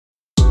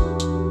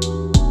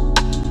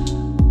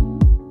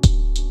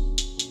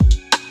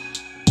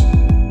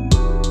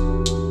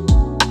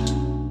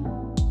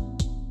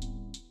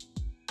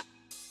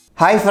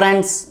Hi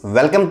friends,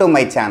 welcome to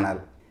my channel.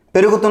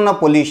 పెరుగుతున్న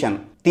pollution,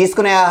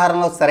 తీసుకునే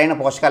ఆహారంలో సరైన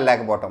పోషకాలు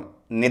లేకపోవటం,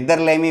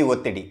 నిద్రలేమి,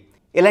 ఒత్తిడి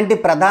ఇలాంటి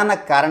ప్రధాన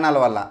కారణాల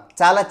వల్ల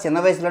చాలా చిన్న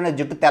వయసులోనే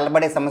జుట్టు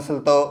తెల్లబడే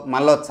సమస్యలతో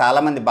మనలో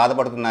చాలామంది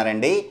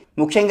బాధపడుతున్నారండి.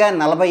 ముఖ్యంగా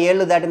 40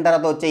 ఏళ్ళు దాటిన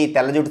తర్వాత వచ్చే ఈ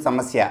తెల్ల జుట్టు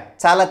సమస్య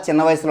చాలా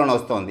చిన్న వయసులోనే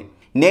వస్తుంది.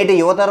 నేటి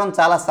యువతరం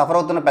చాలా సఫర్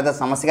అవుతున్న పెద్ద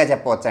సమస్యగా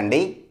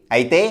చెప్పవచ్చండి.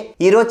 అయితే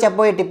ఈరోజు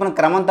చెప్పబోయే టిప్ను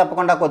క్రమం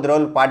తప్పకుండా కొద్ది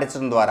రోజులు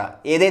పాటించడం ద్వారా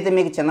ఏదైతే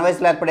మీకు చిన్న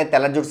వయసులో ఏర్పడే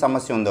తెల్ల జుట్టు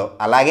సమస్య ఉందో,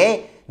 అలాగే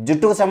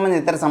జుట్టుకు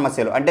సంబంధించిన ఇతర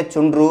సమస్యలు అంటే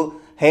చుండ్రు,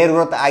 హెయిర్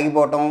గ్రోత్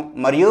ఆగిపోవటం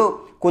మరియు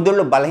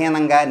కుదుళ్ళు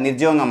బలహీనంగా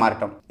నిర్జీవంగా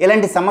మారటం,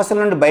 ఇలాంటి సమస్యల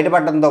నుండి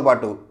బయటపడటంతో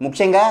పాటు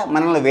ముఖ్యంగా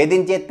మనల్ని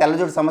వేధించే తెల్ల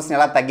జుట్టు సమస్యను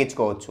ఎలా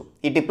తగ్గించుకోవచ్చు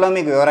ఈ టిప్లో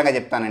మీకు వివరంగా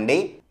చెప్తానండి.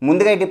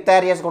 ముందుగా ఈ టిప్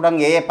తయారు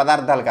చేసుకోవడానికి ఏ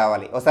పదార్థాలు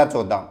కావాలి ఒకసారి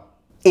చూద్దాం.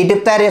 ఈ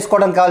టిప్ తయారు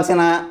చేసుకోవడానికి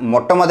కావాల్సిన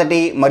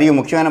మొట్టమొదటి మరియు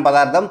ముఖ్యమైన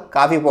పదార్థం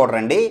కాఫీ పౌడర్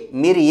అండి.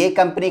 మీరు ఏ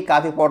కంపెనీ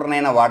కాఫీ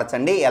పౌడర్నైనా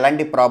వాడచ్చండి,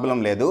 ఎలాంటి ప్రాబ్లం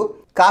లేదు.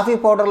 కాఫీ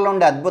పౌడర్లో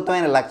ఉండే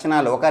అద్భుతమైన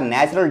లక్షణాలు ఒక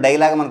న్యాచురల్ డై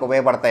లాగా మనకు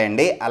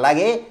ఉపయోగపడతాయండి.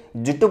 అలాగే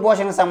జుట్టు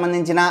పోషణకు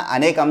సంబంధించిన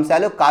అనేక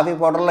అంశాలు కాఫీ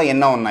పౌడర్లో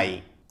ఎన్నో ఉన్నాయి.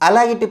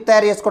 అలాగే టిప్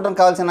తయారు చేసుకోవడానికి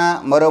కావాల్సిన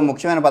మరో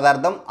ముఖ్యమైన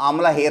పదార్థం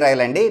ఆమ్లా హెయిర్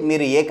ఆయిల్ అండి.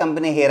 మీరు ఏ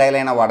కంపెనీ హెయిర్ ఆయిల్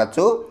అయినా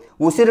వాడచ్చు.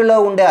 ఉసిరిలో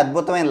ఉండే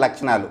అద్భుతమైన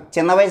లక్షణాలు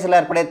చిన్న వయసులో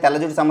ఏర్పడే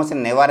తెల్లజుట్టు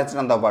సమస్యను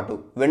నివారించడంతో పాటు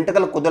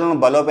వెంట్రుకల కుదులను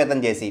బలోపేతం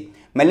చేసి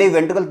మళ్ళీ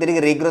వెంట్రుకలు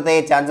తిరిగి రీగ్రోత్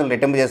అయ్యే ఛాన్సులు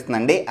రెట్టింపు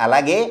చేస్తుందండి.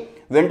 అలాగే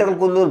వెంట్రుకల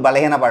కుదులు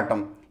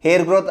బలహీనపడటం,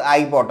 హెయిర్ గ్రోత్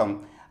ఆగిపోవటం,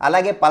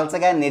 అలాగే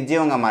పల్చగా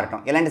నిర్జీవంగా మారటం,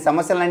 ఇలాంటి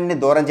సమస్యలన్నింటినీ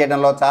దూరం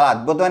చేయడంలో చాలా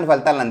అద్భుతమైన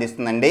ఫలితాలను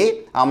అందిస్తుందండి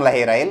ఆమ్లా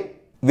హెయిర్ ఆయిల్.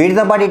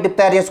 వీటితో పాటు ఈ టిప్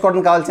తయారు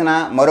చేసుకోవడానికి కావాల్సిన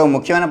మరో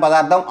ముఖ్యమైన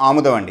పదార్థం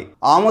ఆముదం అండి.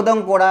 ఆముదం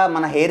కూడా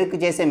మన హెయిర్కి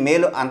చేసే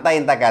మేలు అంతా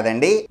ఇంత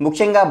కాదండి.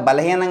 ముఖ్యంగా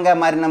బలహీనంగా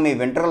మారిన మీ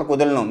వెంట్రుకల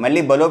కుదులను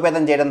మళ్ళీ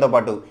బలోపేతం చేయడంతో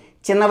పాటు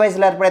చిన్న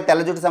వయసులో ఏర్పడే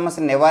తెల్ల జుట్టు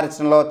సమస్యను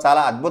నివారించడంలో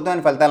చాలా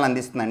అద్భుతమైన ఫలితాలను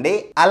అందిస్తుందండి.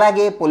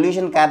 అలాగే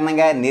పొల్యూషన్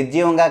కారణంగా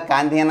నిర్జీవంగా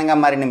కాంతిహీనంగా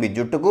మారిన మీ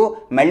జుట్టుకు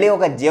మళ్ళీ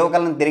ఒక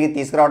జీవకళను తిరిగి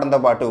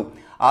తీసుకురావడంతో పాటు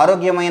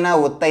ఆరోగ్యమైన,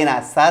 ఒత్తైన,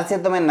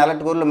 శాశ్వతమైన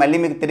నల్లటి కూరలు మళ్ళీ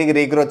మీకు తిరిగి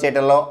రీగ్రోత్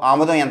చేయడంలో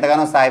ఆముదం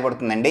ఎంతగానో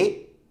సహాయపడుతుందండి.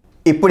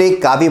 ఇప్పుడు ఈ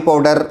కాఫీ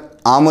పౌడర్,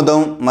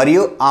 ఆముదం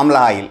మరియు ఆమ్లా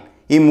ఆయిల్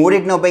ఈ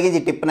మూడింటిని ఉపయోగించి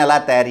ఈ టిప్ని ఎలా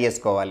తయారు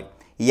చేసుకోవాలి,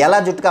 ఎలా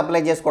జుట్టుకు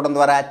అప్లై చేసుకోవడం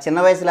ద్వారా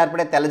చిన్న వయసులో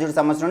ఏర్పడే తెల్ల జుట్టు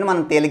సమస్య నుండి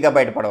మనం తేలిగ్గా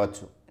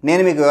బయటపడవచ్చు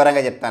నేను మీకు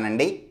వివరంగా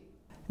చెప్తానండి.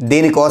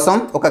 దీనికోసం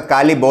ఒక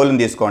ఖాళీ బౌల్ని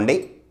తీసుకోండి.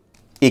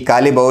 ఈ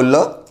ఖాళీ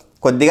బౌల్లో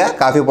కొద్దిగా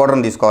కాఫీ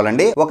పౌడర్ని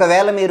తీసుకోవాలండి.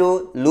 ఒకవేళ మీరు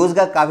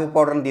లూజ్గా కాఫీ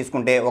పౌడర్ని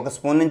తీసుకుంటే 1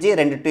 స్పూన్ నుంచి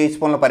 2 టీ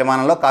స్పూన్ల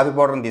పరిమాణంలో కాఫీ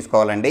పౌడర్ని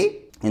తీసుకోవాలండి.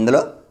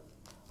 ఇందులో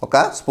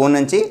 1 స్పూన్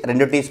నుంచి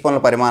 2 టీ స్పూన్ల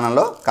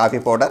పరిమాణంలో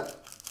కాఫీ పౌడర్,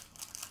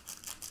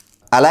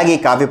 అలాగే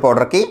ఈ కాఫీ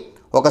పౌడర్కి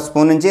 1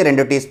 స్పూన్ నుంచి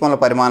 2 టీ స్పూన్ల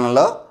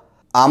పరిమాణంలో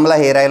ఆమ్లా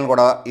హెయిర్ ఆయిల్ని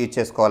కూడా యూజ్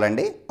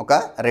చేసుకోవాలండి.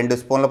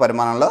 2 స్పూన్ల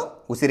పరిమాణంలో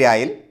ఉసిరి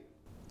ఆయిల్,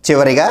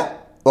 చివరిగా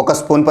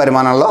 1 స్పూన్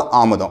పరిమాణంలో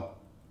ఆముదం,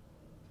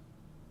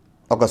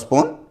 1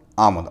 స్పూన్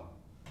ఆముదం.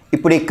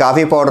 ఇప్పుడు ఈ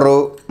కాఫీ పౌడరు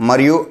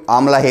మరియు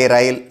ఆమ్లా హెయిర్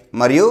ఆయిల్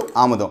మరియు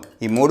ఆముదం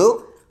ఈ 3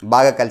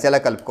 బాగా కలిసేలా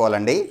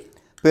కలుపుకోవాలండి.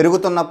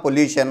 పెరుగుతున్న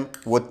పొల్యూషన్,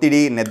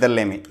 ఒత్తిడి,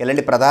 నిద్రలేమి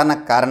ఇలాంటి ప్రధాన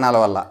కారణాల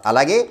వల్ల,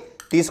 అలాగే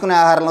తీసుకునే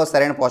ఆహారంలో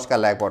సరైన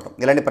పోషకాలు లేకపోవడం,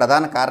 ఇలాంటి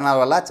ప్రధాన కారణాల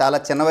వల్ల చాలా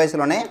చిన్న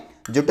వయసులోనే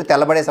జుట్టు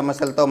తెల్లబడే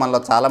సమస్యలతో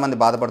మనలో చాలామంది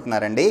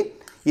బాధపడుతున్నారండి.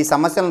 ఈ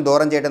సమస్యలను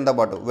దూరం చేయడంతో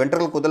పాటు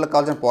వెంట్రుకల కుదులకు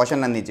కావాల్సిన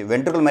పోషణ అందించి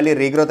వెంట్రుకలు మళ్ళీ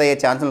రీగ్రోత్ అయ్యే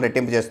ఛాన్సులను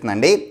రెట్టింపు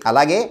చేస్తుందండి.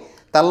 అలాగే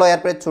తలలో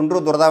ఏర్పడే చుండ్రు,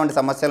 దురద వంటి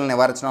సమస్యలను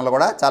నివారించడంలో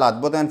కూడా చాలా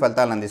అద్భుతమైన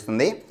ఫలితాలను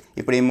అందిస్తుంది.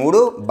 ఇప్పుడు ఈ 3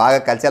 బాగా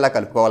కలిసేలా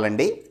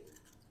కలుపుకోవాలండి.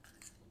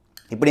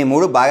 ఇప్పుడు ఈ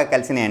 3 బాగా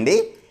కలిసినాయండి.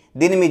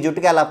 దీన్ని మీ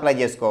జుట్టుకి ఎలా అప్లై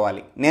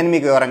చేసుకోవాలి నేను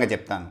మీకు వివరంగా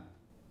చెప్తాను.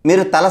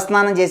 మీరు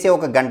తలస్నానం చేసే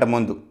 1 గంట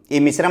ముందు ఈ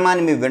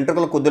మిశ్రమాన్ని మీ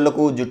వెంట్రుకల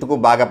కుదుళ్లకు, జుట్టుకు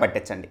బాగా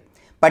పట్టించండి.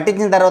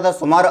 పట్టించిన తర్వాత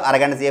సుమారు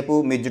అరగంట సేపు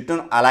మీ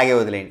జుట్టును అలాగే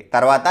వదిలేయండి.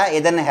 తర్వాత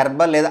ఏదైనా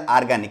హెర్బల్ లేదా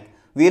ఆర్గానిక్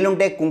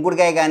వీలుంటే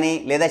కుంకుడుకాయ కానీ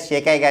లేదా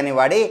షేకాయ కానీ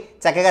వాడి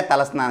చక్కగా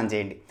తలస్నానం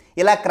చేయండి.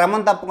 ఇలా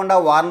క్రమం తప్పకుండా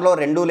వారంలో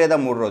 2 లేదా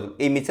 3 రోజులు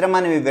ఈ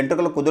మిశ్రమాన్ని మీ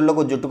వెంట్రుకల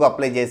కుదుళ్లకు, జుట్టుకు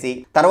అప్లై చేసి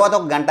తర్వాత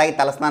 1 గంటకి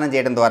తలస్నానం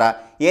చేయడం ద్వారా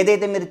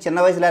ఏదైతే మీరు చిన్న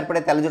వయసులో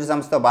ఏర్పడే తెల్ల జుట్టు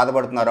సమస్యతో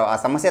బాధపడుతున్నారో ఆ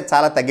సమస్య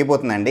చాలా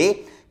తగ్గిపోతుందండి.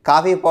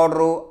 Coffee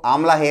powder,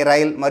 Amla hair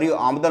oil మరియు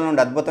ఆముదం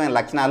నుండి అద్భుతమైన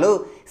లక్షణాలు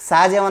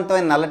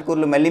సహజవంతమైన నల్లటి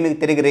కూరలు మళ్ళీ మీకు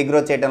తిరిగి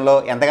రీగ్రోత్ చేయడంలో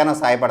ఎంతగానో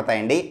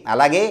సహాయపడతాయండి.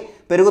 అలాగే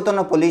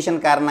పెరుగుతున్న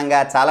పొల్యూషన్ కారణంగా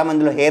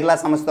చాలామందిలో హెయిర్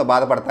లాస్ సమస్యతో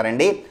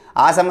బాధపడతారండి.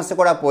 ఆ సమస్య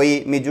కూడా పోయి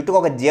మీ జుట్టుకు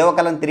ఒక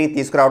జీవకళను తిరిగి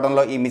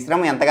తీసుకురావడంలో ఈ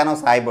మిశ్రమం ఎంతగానో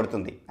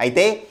సహాయపడుతుంది.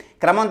 అయితే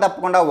క్రమం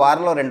తప్పకుండా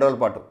వారంలో 2 రోజుల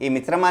పాటు ఈ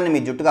మిశ్రమాన్ని మీ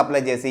జుట్టుకు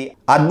అప్లై చేసి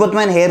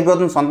అద్భుతమైన హెయిర్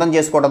గ్రోత్ను సొంతం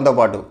చేసుకోవడంతో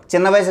పాటు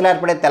చిన్న వయసులో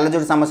ఏర్పడే తెల్ల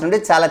జుట్టు సమస్య నుండి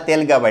చాలా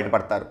తేలిగ్గా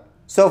బయటపడతారు.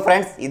 సో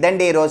ఫ్రెండ్స్,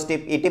 ఇదండి ఈ రోజు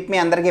టిప్. ఈ టిప్ మీ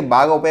అందరికీ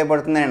బాగా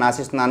ఉపయోగపడుతుందని నేను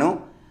ఆశిస్తున్నాను.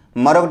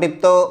 మరొక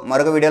టిప్తో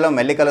మరొక వీడియోలో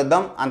మళ్ళీ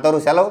కలుద్దాం.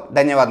 అంతవరకు సెలవు.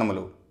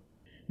 ధన్యవాదములు.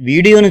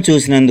 వీడియోను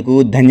చూసినందుకు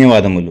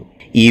ధన్యవాదములు.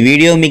 ఈ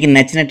వీడియో మీకు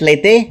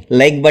నచ్చినట్లయితే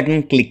లైక్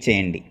బటన్ క్లిక్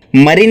చేయండి.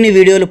 మరిన్ని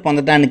వీడియోలు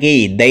పొందడానికి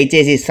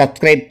దయచేసి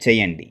సబ్స్క్రైబ్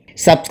చేయండి.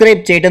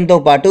 సబ్స్క్రైబ్ చేయడంతో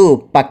పాటు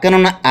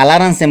పక్కనున్న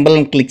అలారం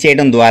సింబల్ను క్లిక్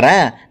చేయడం ద్వారా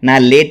నా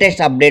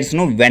లేటెస్ట్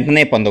అప్డేట్స్ను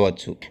వెంటనే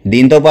పొందవచ్చు.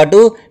 దీంతోపాటు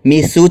మీ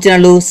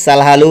సూచనలు,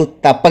 సలహాలు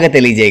తప్పక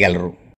తెలియజేయగలరు.